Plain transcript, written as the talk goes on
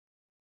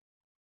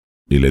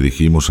Y le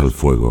dijimos al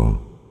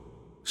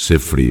fuego: sé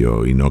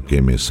frío y no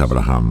quemes,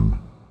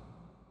 Abraham.